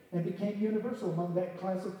and became universal among that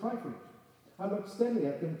class of triflers. I looked steadily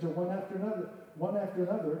at them until one after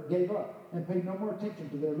another gave up and paid no more attention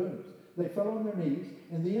to their looms. They fell on their knees,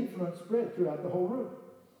 and the influence spread throughout the whole room.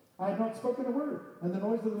 I had not spoken a word, and the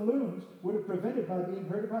noise of the looms would have prevented my being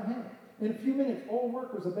heard if I had. In a few minutes, all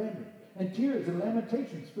work was abandoned, and tears and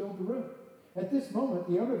lamentations filled the room. At this moment,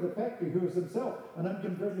 the owner of the factory, who was himself an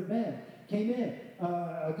unconverted man, came in,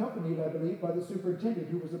 accompanied, I believe, by the superintendent,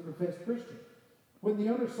 who was a professed Christian. When the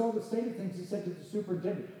owner saw the state of things, he said to the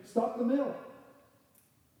superintendent, "Stop the mill."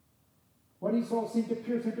 What he saw seemed to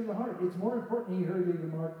pierce into the heart. It's more important, he hurriedly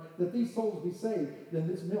remarked, that these souls be saved than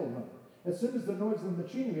this mill run. As soon as the noise of the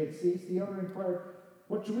machinery had ceased, the owner inquired,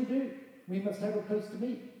 "What shall we do? We must have a place to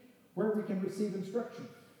meet, where we can receive instruction."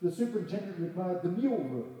 The superintendent replied, "The mule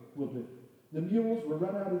room will do." The mules were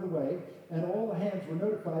run out of the way, and all the hands were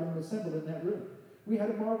notified and assembled in that room. We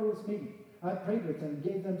had a marvelous meeting. I prayed with them and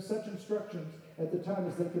gave them such instructions at the time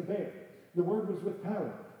as they could bear. The word was with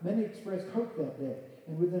power. Many expressed hope that day,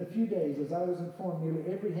 and within a few days, as I was informed, nearly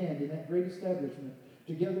every hand in that great establishment,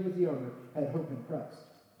 together with the owner, had hope in Christ.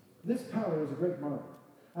 This power is a great marvel.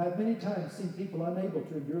 I have many times seen people unable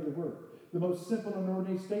to endure the word. The most simple and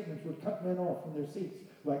ordinary statements would cut men off from their seats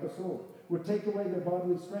like a sword, would take away their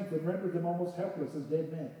bodily strength and render them almost helpless as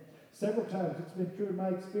dead men. Several times it's been true in my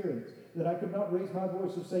experience that I could not raise my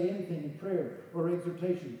voice or say anything in prayer or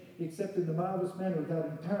exhortation except in the mildest manner without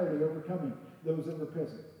entirely overcoming those that were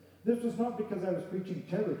present. This was not because I was preaching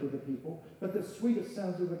terror to the people, but the sweetest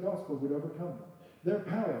sounds of the gospel would overcome them. Their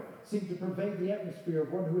power seemed to pervade the atmosphere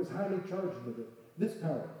of one who is highly charged with it. This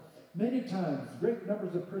power. Many times, great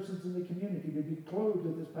numbers of persons in the community would be clothed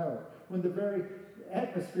with this power, when the very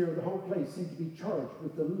atmosphere of the whole place seemed to be charged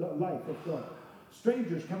with the life of God.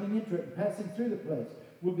 Strangers coming into it and passing through the place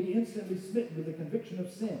will be instantly smitten with the conviction of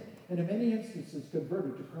sin, and in many instances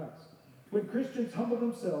converted to Christ. When Christians humble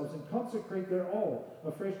themselves and consecrate their all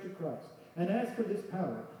afresh to Christ, and ask for this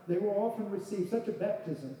power, they will often receive such a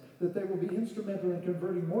baptism that they will be instrumental in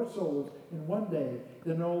converting more souls in one day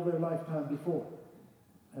than all their lifetime before.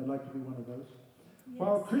 I'd like to be one of those. Yes.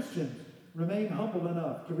 While Christians remain humble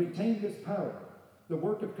enough to retain this power, the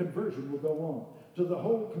work of conversion will go on till the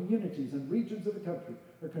whole communities and regions of the country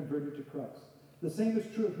are converted to Christ. The same is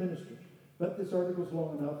true of ministers. But this article is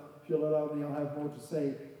long enough. If you'll allow me, I'll have more to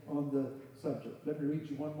say on the subject. Let me read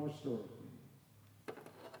you one more story.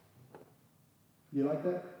 You like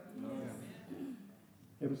that? Yes.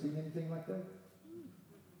 Ever seen anything like that?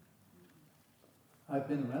 I've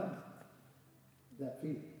been around that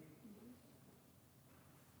feeling.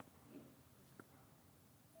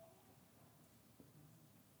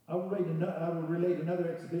 I will read a I will relate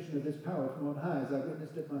another exhibition of this power from on high as I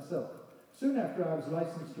witnessed it myself. Soon after I was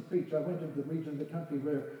licensed to preach, I went into the region of the country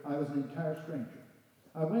where I was an entire stranger.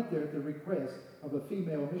 I went there at the request of a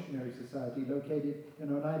female missionary society located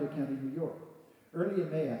in Oneida County, New York. Early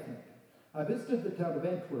in May, I think. I visited the town of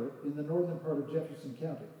Antwerp in the northern part of Jefferson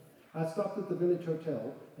County. I stopped at the village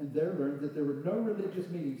hotel and there learned that there were no religious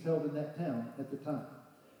meetings held in that town at the time.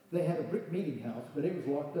 They had a brick meeting house, but it was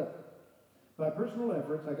locked up. By personal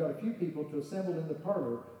efforts, I got a few people to assemble in the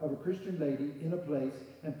parlor of a Christian lady in a place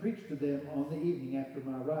and preach to them on the evening after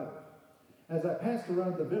my arrival. As I passed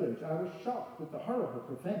around the village, I was shocked with the horrible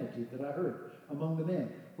profanity that I heard among the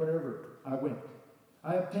men wherever I went.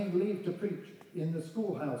 I obtained leave to preach in the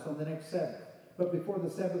schoolhouse on the next Sabbath, but before the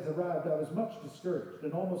Sabbath arrived, I was much discouraged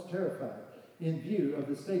and almost terrified in view of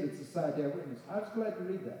the state of society I witnessed. I was glad to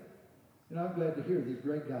read that. I'm glad to hear these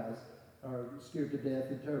great guys are scared to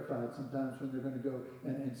death and terrified sometimes when they're going to go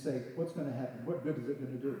and say, what's going to happen? What good is it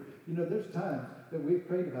going to do? There's times that we've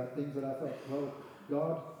prayed about things that I thought, well,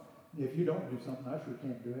 God, if you don't do something, I sure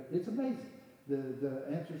can't do it. It's amazing, the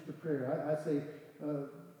answers to prayer. I say,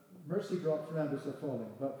 mercy drops around us are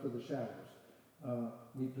falling, but for the showers,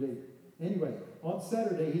 we plead. Anyway, on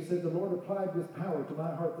Saturday, he said, the Lord applied with power to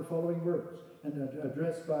my heart the following words, and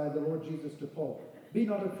addressed by the Lord Jesus to Paul. Be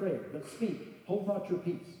not afraid, but speak. Hold not your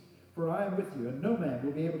peace. For I am with you, and no man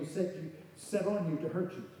will be able to set on you to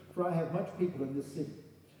hurt you, for I have much people in this city.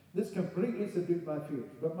 This completely subdued my fears,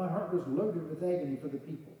 but my heart was loaded with agony for the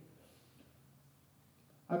people.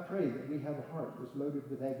 I pray that we have a heart that's loaded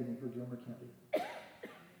with agony for Gilmer County,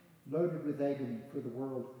 loaded with agony for the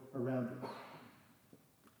world around us.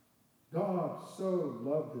 God so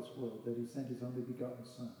loved this world that he sent his only begotten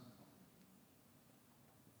Son,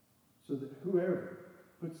 so that whoever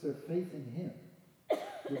puts their faith in him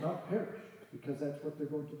will not perish, because that's what they're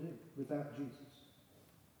going to do without Jesus,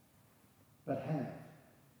 but have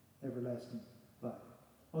everlasting life.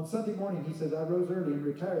 On Sunday morning, he says, I rose early and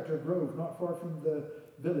retired to a grove not far from the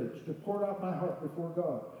village to pour out my heart before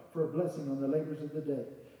God for a blessing on the labors of the day.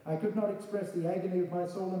 I could not express the agony of my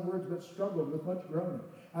soul in words, but struggled with much groaning.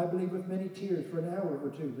 I believe with many tears for an hour or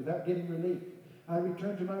two without getting relief. I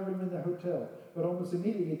returned to my room in the hotel, but almost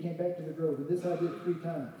immediately came back to the grove, and this I did 3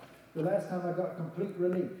 times. The last time I got complete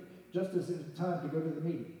relief, just as it was time to go to the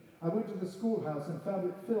meeting. I went to the schoolhouse and found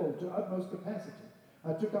it filled to utmost capacity.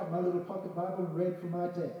 I took out my little pocket Bible and read from my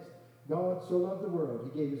text. God so loved the world,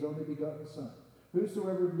 he gave his only begotten Son.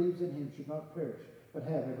 Whosoever believes in him should not perish, but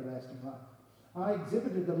have everlasting life. I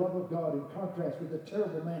exhibited the love of God in contrast with the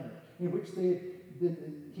terrible manner in which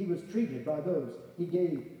he was treated by those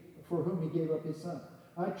for whom he gave up his Son.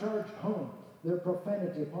 I charged home their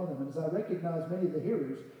profanity upon them, and as I recognized many of the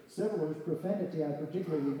hearers, several whose profanity I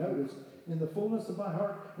particularly noticed, in the fullness of my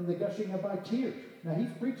heart and the gushing of my tears. Now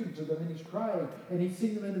he's preaching to them and he's crying and he's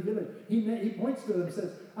seeing them in the village. He points to them and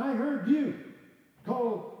says, I heard you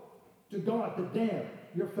call to God to damn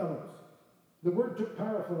your fellows. The word took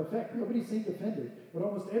powerful effect. Nobody seemed offended, but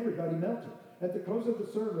almost everybody melted. At the close of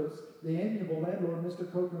the service, the amiable landlord,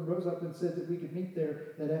 Mr. Copeland, rose up and said that we could meet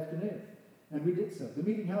there that afternoon. And we did so. The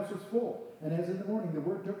meeting house was full, and as in the morning, the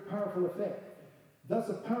word took powerful effect. Thus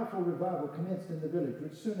a powerful revival commenced in the village,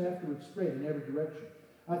 which soon afterwards spread in every direction.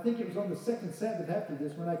 I think it was on the second Sabbath after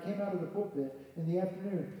this, when I came out of the pulpit in the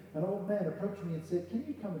afternoon, an old man approached me and said, can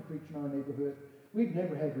you come and preach in our neighborhood? We've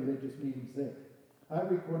never had religious meetings there. I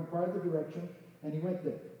inquired the direction, and he went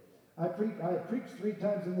there. I preached 3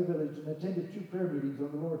 times in the village and attended 2 prayer meetings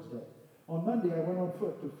on the Lord's Day. On Monday, I went on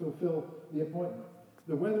foot to fulfill the appointment.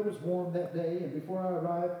 The weather was warm that day, and before I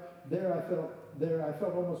arrived there, I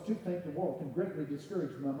felt almost too faint to walk and greatly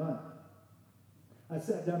discouraged in my mind. I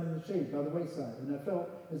sat down in the shade by the wayside, and I felt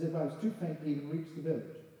as if I was too faint to even reach the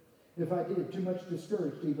village. If I did, too much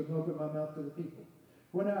discouraged to even open my mouth to the people.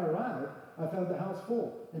 When I arrived, I found the house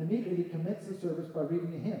full, and immediately commenced the service by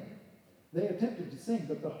reading a hymn. They attempted to sing,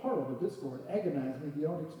 but the horrible discord agonized me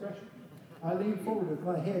beyond expression. I leaned forward with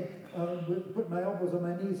my head, put my elbows on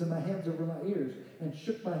my knees and my hands over my ears, and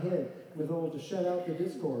shook my head withal to shut out the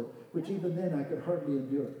discord, which even then I could hardly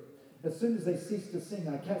endure. As soon as they ceased to sing,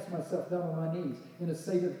 I cast myself down on my knees in a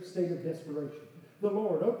state of desperation. The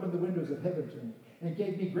Lord opened the windows of heaven to me and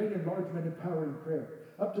gave me great enlargement and power in prayer.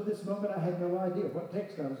 Up to this moment, I had no idea what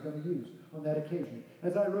text I was going to use on that occasion.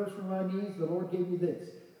 As I rose from my knees, the Lord gave me this: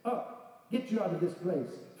 Up, get you out of this place,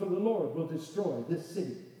 for the Lord will destroy this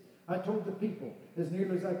city. I told the people, as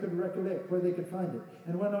nearly as I could recollect, where they could find it,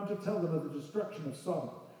 and went on to tell them of the destruction of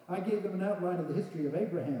Sodom. I gave them an outline of the history of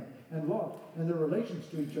Abraham and Lot and their relations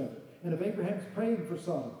to each other, and of Abraham's praying for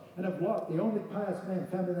Sodom, and of Lot, the only pious man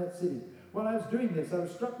found in that city. while I was doing this, I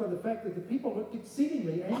was struck by the fact that the people looked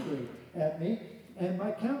exceedingly angry at me, and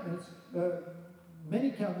my countenance,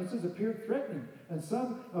 many countenances appeared threatening, and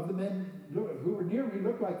some of the men who were near me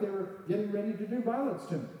looked like they were getting ready to do violence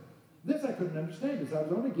to me. This I couldn't understand, as I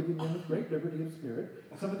was only giving them with great liberty of spirit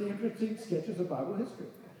some of the interesting sketches of Bible history.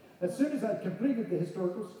 As soon as I'd completed the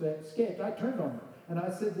historical sketch, I turned on them, and I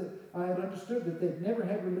said that I had understood that they'd never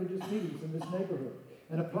had religious meetings in this neighborhood.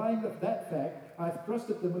 And applying that fact, I thrust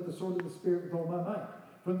at them with the sword of the Spirit with all my might.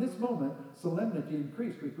 From this moment, solemnity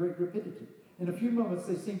increased with great rapidity. In a few moments,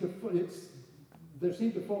 there seemed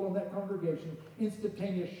to fall on that congregation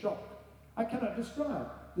instantaneous shock. I cannot describe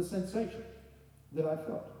the sensation that I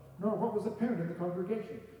felt, nor what was apparent in the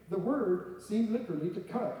congregation. The word seemed literally to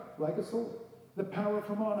cut like a sword. The power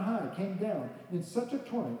from on high came down in such a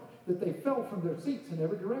torrent that they fell from their seats in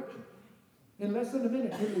every direction. In less than a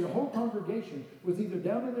minute, nearly the whole congregation was either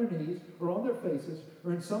down on their knees or on their faces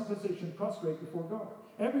or in some position prostrate before God.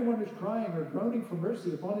 Everyone was crying or groaning for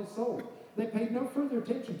mercy upon his soul. They paid no further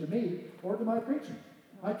attention to me or to my preaching.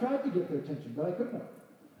 I tried to get their attention, but I could not.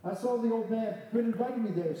 I saw the old man who had invited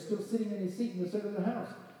me there, still sitting in his seat in the center of the house,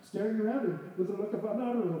 staring around him with a look of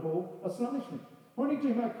unutterable astonishment. Pointing to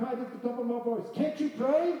him, I cried at the top of my voice, "Can't you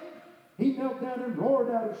pray?" He knelt down and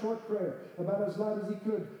roared out a short prayer, about as loud as he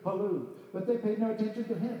could, halloo. But they paid no attention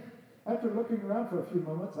to him. After looking around for a few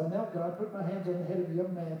moments, I knelt down, put my hands on the head of the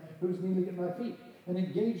young man who was kneeling at my feet, and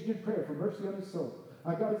engaged in prayer for mercy on his soul.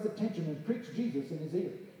 I got his attention and preached Jesus in his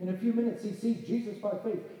ear. In a few minutes, he seized Jesus by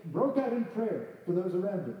faith, broke out in prayer for those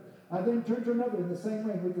around him. I then turned to another in the same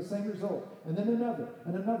way with the same result, and then another,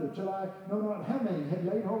 till I know not how many had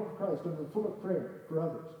laid hold of Christ and were full of prayer for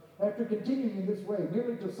others. After continuing in this way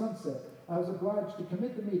nearly till sunset, I was obliged to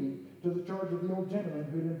commit the meeting to the charge of the old gentleman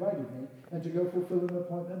who had invited me, and to go fulfill an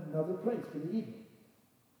appointment in another place for the evening.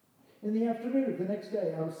 In the afternoon of the next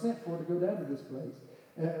day, I was sent for to go down to this place,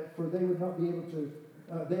 for they had not been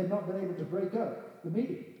able to break up the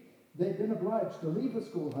meeting. They had been obliged to leave the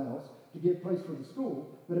schoolhouse to give place for the school,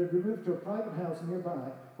 but had removed to a private house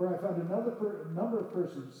nearby, where I found another number of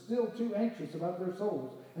persons still too anxious about their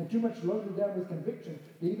souls and too much loaded down with conviction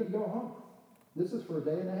to even go home. This is for a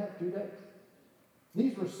day and a half, 2 days.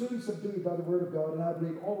 These were soon subdued by the word of God, and I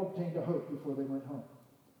believe all obtained a hope before they went home.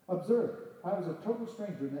 Observe, I was a total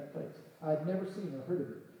stranger in that place. I had never seen or heard of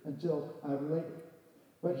it until I related.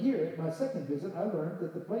 But here, at my second visit, I learned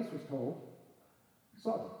that the place was called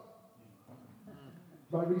Sodom,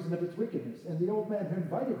 by reason of its wickedness. And the old man who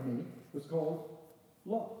invited me was called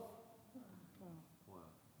Lot,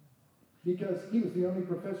 because he was the only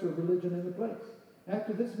professor of religion in the place.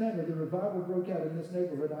 After this manner, the revival broke out in this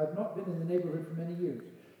neighborhood. I have not been in the neighborhood for many years,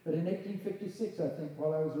 but in 1856, I think,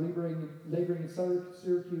 while I was laboring in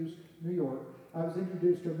Syracuse, New York, I was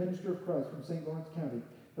introduced to a minister of Christ from St. Lawrence County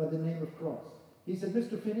by the name of Cross. He said,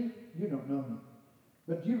 "Mr. Finney, you don't know me,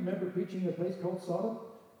 but do you remember preaching in a place called Sodom?"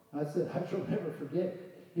 I said, "I shall never forget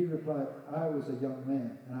it." He replied, "I was a young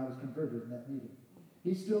man, and I was converted in that meeting."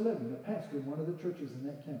 He's still living, a pastor in one of the churches in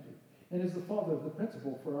that county, and is the father of the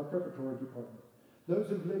principal for our preparatory department. Those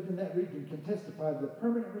who've lived in that region can testify to the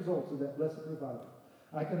permanent results of that blessed revival.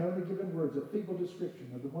 I can only give in words a feeble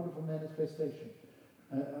description of the wonderful manifestation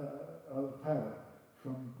of power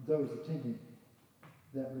from those attending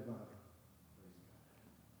that revival.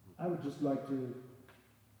 I would just like to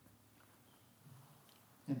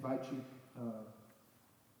invite you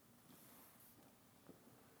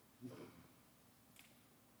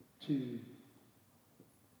to...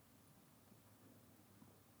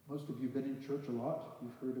 Most of you have been in church a lot.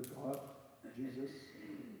 You've heard of God, Jesus,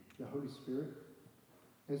 the Holy Spirit.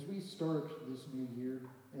 As we start this new year,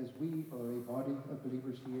 as we are a body of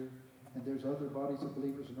believers here, and there's other bodies of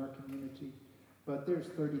believers in our community, but there's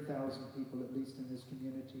 30,000 people at least in this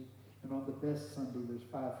community, and on the best Sunday there's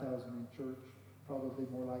 5,000 in church, probably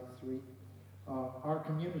more like 3. Our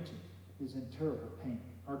community is in terrible pain.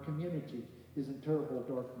 Our community is in terrible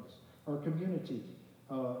darkness. Our community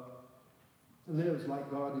lives like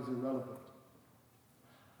God is irrelevant.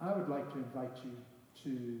 I would like to invite you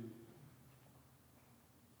to,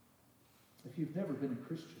 if you've never been a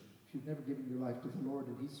Christian, if you've never given your life to the Lord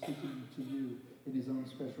and He's speaking to you in His own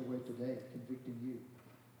special way today, convicting you.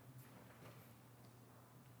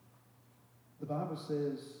 The Bible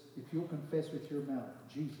says, if you'll confess with your mouth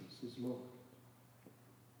Jesus is Lord,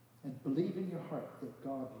 and believe in your heart that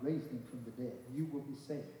God raised Him from the dead, you will be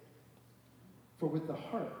saved. For with the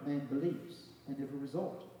heart man believes, and it will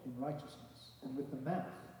result in righteousness. And with the mouth,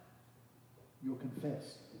 you'll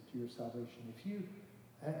confess to your salvation. If you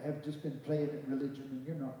have just been playing at religion and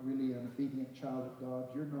you're not really an obedient child of God,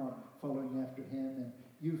 you're not following after Him,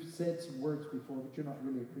 You've said some words before, but you're not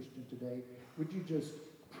really a Christian today. Would you just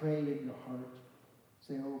pray in your heart?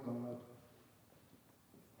 Say, oh God,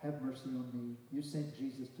 have mercy on me. You sent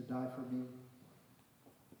Jesus to die for me.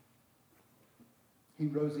 He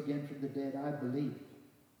rose again from the dead. I believe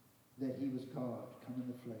that he was God come in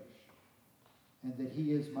the flesh and that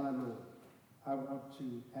he is my Lord. I want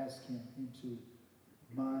to ask him into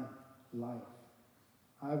my life.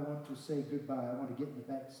 I want to say goodbye. I want to get in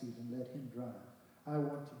the back seat and let him drive. I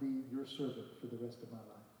want to be your servant for the rest of my life.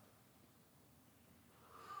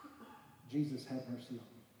 Jesus, have mercy on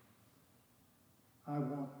me. I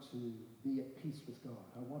want to be at peace with God.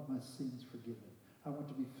 I want my sins forgiven. I want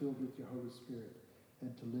to be filled with your Holy Spirit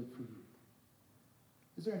and to live for you.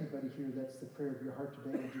 Is there anybody here that's the prayer of your heart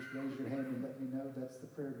today? And just raise your hand and let me know that's the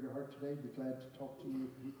prayer of your heart today. Be glad to talk to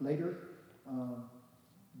you later.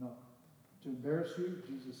 Not to embarrass you.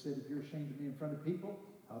 Jesus said, if you're ashamed of me in front of people,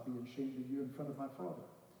 I'll be ashamed of you in front of my Father.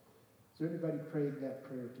 Is there anybody praying that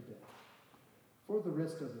prayer today? For the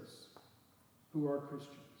rest of us who are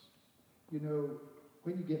Christians, you know,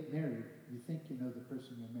 when you get married, you think you know the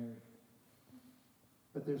person you're marrying.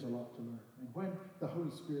 But there's a lot to learn. And when the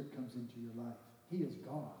Holy Spirit comes into your life, he is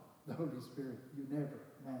God, the Holy Spirit. You never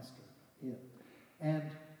master him. And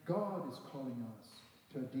God is calling us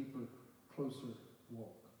to a deeper, closer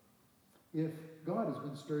walk. If God has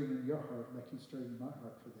been stirring in your heart like he's stirring in my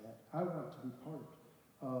heart for that, I want to be part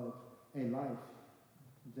of a life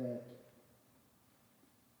that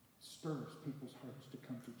stirs people's hearts to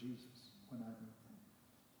come to Jesus when I meet them.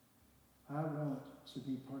 I want to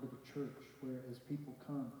be part of a church where as people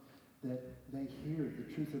come, that they hear the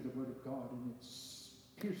truth of the Word of God and it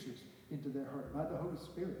pierces into their heart by the Holy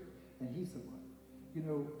Spirit, and he's the one. You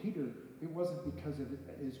know, Peter, it wasn't because of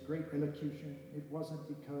his great elocution. It wasn't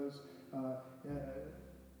because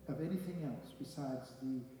of anything else besides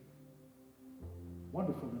the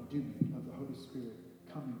wonderful endowment of the Holy Spirit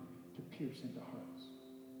coming to pierce into hearts.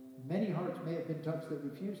 Many hearts may have been touched that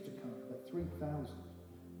refused to come, but 3,000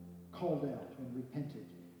 called out and repented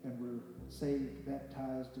and were saved,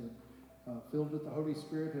 baptized, and filled with the Holy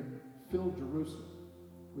Spirit and filled Jerusalem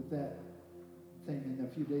with that thing. And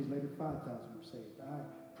a few days later, 5,000 were saved. I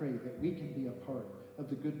pray that we can be a part of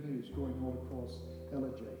the good news going all across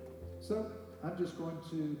Ellijay. So I'm just going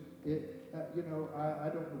to, I don't know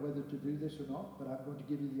whether to do this or not, but I'm going to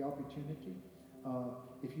give you the opportunity.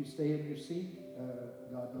 If you stay in your seat,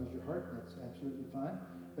 God knows your heart, that's absolutely fine.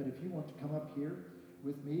 But if you want to come up here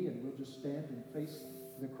with me, and we'll just stand and face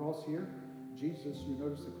the cross here. Jesus, you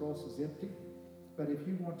notice the cross is empty. But if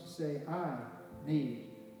you want to say, I need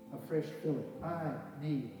a fresh filling. I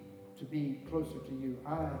need to be closer to you.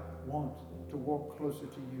 I want to walk closer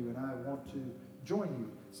to you, and I want to join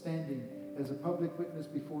you, standing as a public witness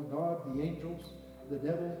before God, the angels, the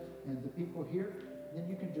devil, and the people here. Then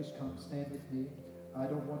you can just come stand with me. I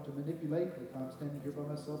don't want to manipulate. If I'm standing here by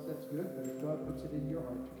myself, that's good. But if God puts it in your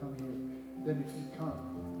heart to come here, then if you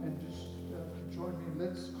come and just join me,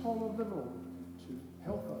 let's call on the Lord to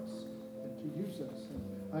help us and to use us. And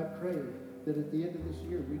I pray that at the end of this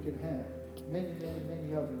year we can have many, many,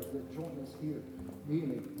 many others that join us here,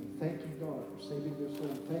 kneeling and thanking God for saving their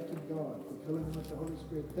soul, thanking God for filling them with the Holy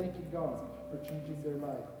Spirit, thanking God for changing their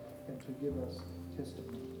life and to give us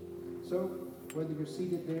testimony. So whether you're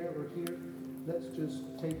seated there or here, let's just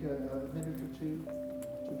take a minute or two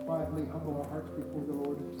to quietly humble our hearts before the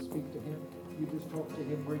Lord and to speak to him. You just talk to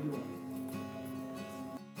him where you are.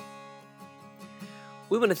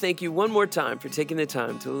 We want to thank you one more time for taking the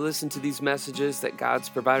time to listen to these messages that God's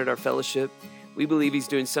provided our fellowship. We believe he's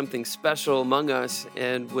doing something special among us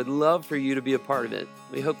and would love for you to be a part of it.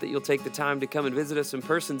 We hope that you'll take the time to come and visit us in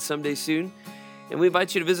person someday soon. And we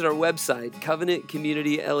invite you to visit our website,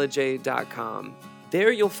 covenantcommunityellijay.com.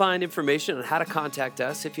 There you'll find information on how to contact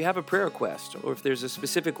us if you have a prayer request or if there's a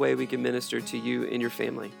specific way we can minister to you and your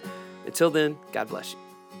family. Until then, God bless you.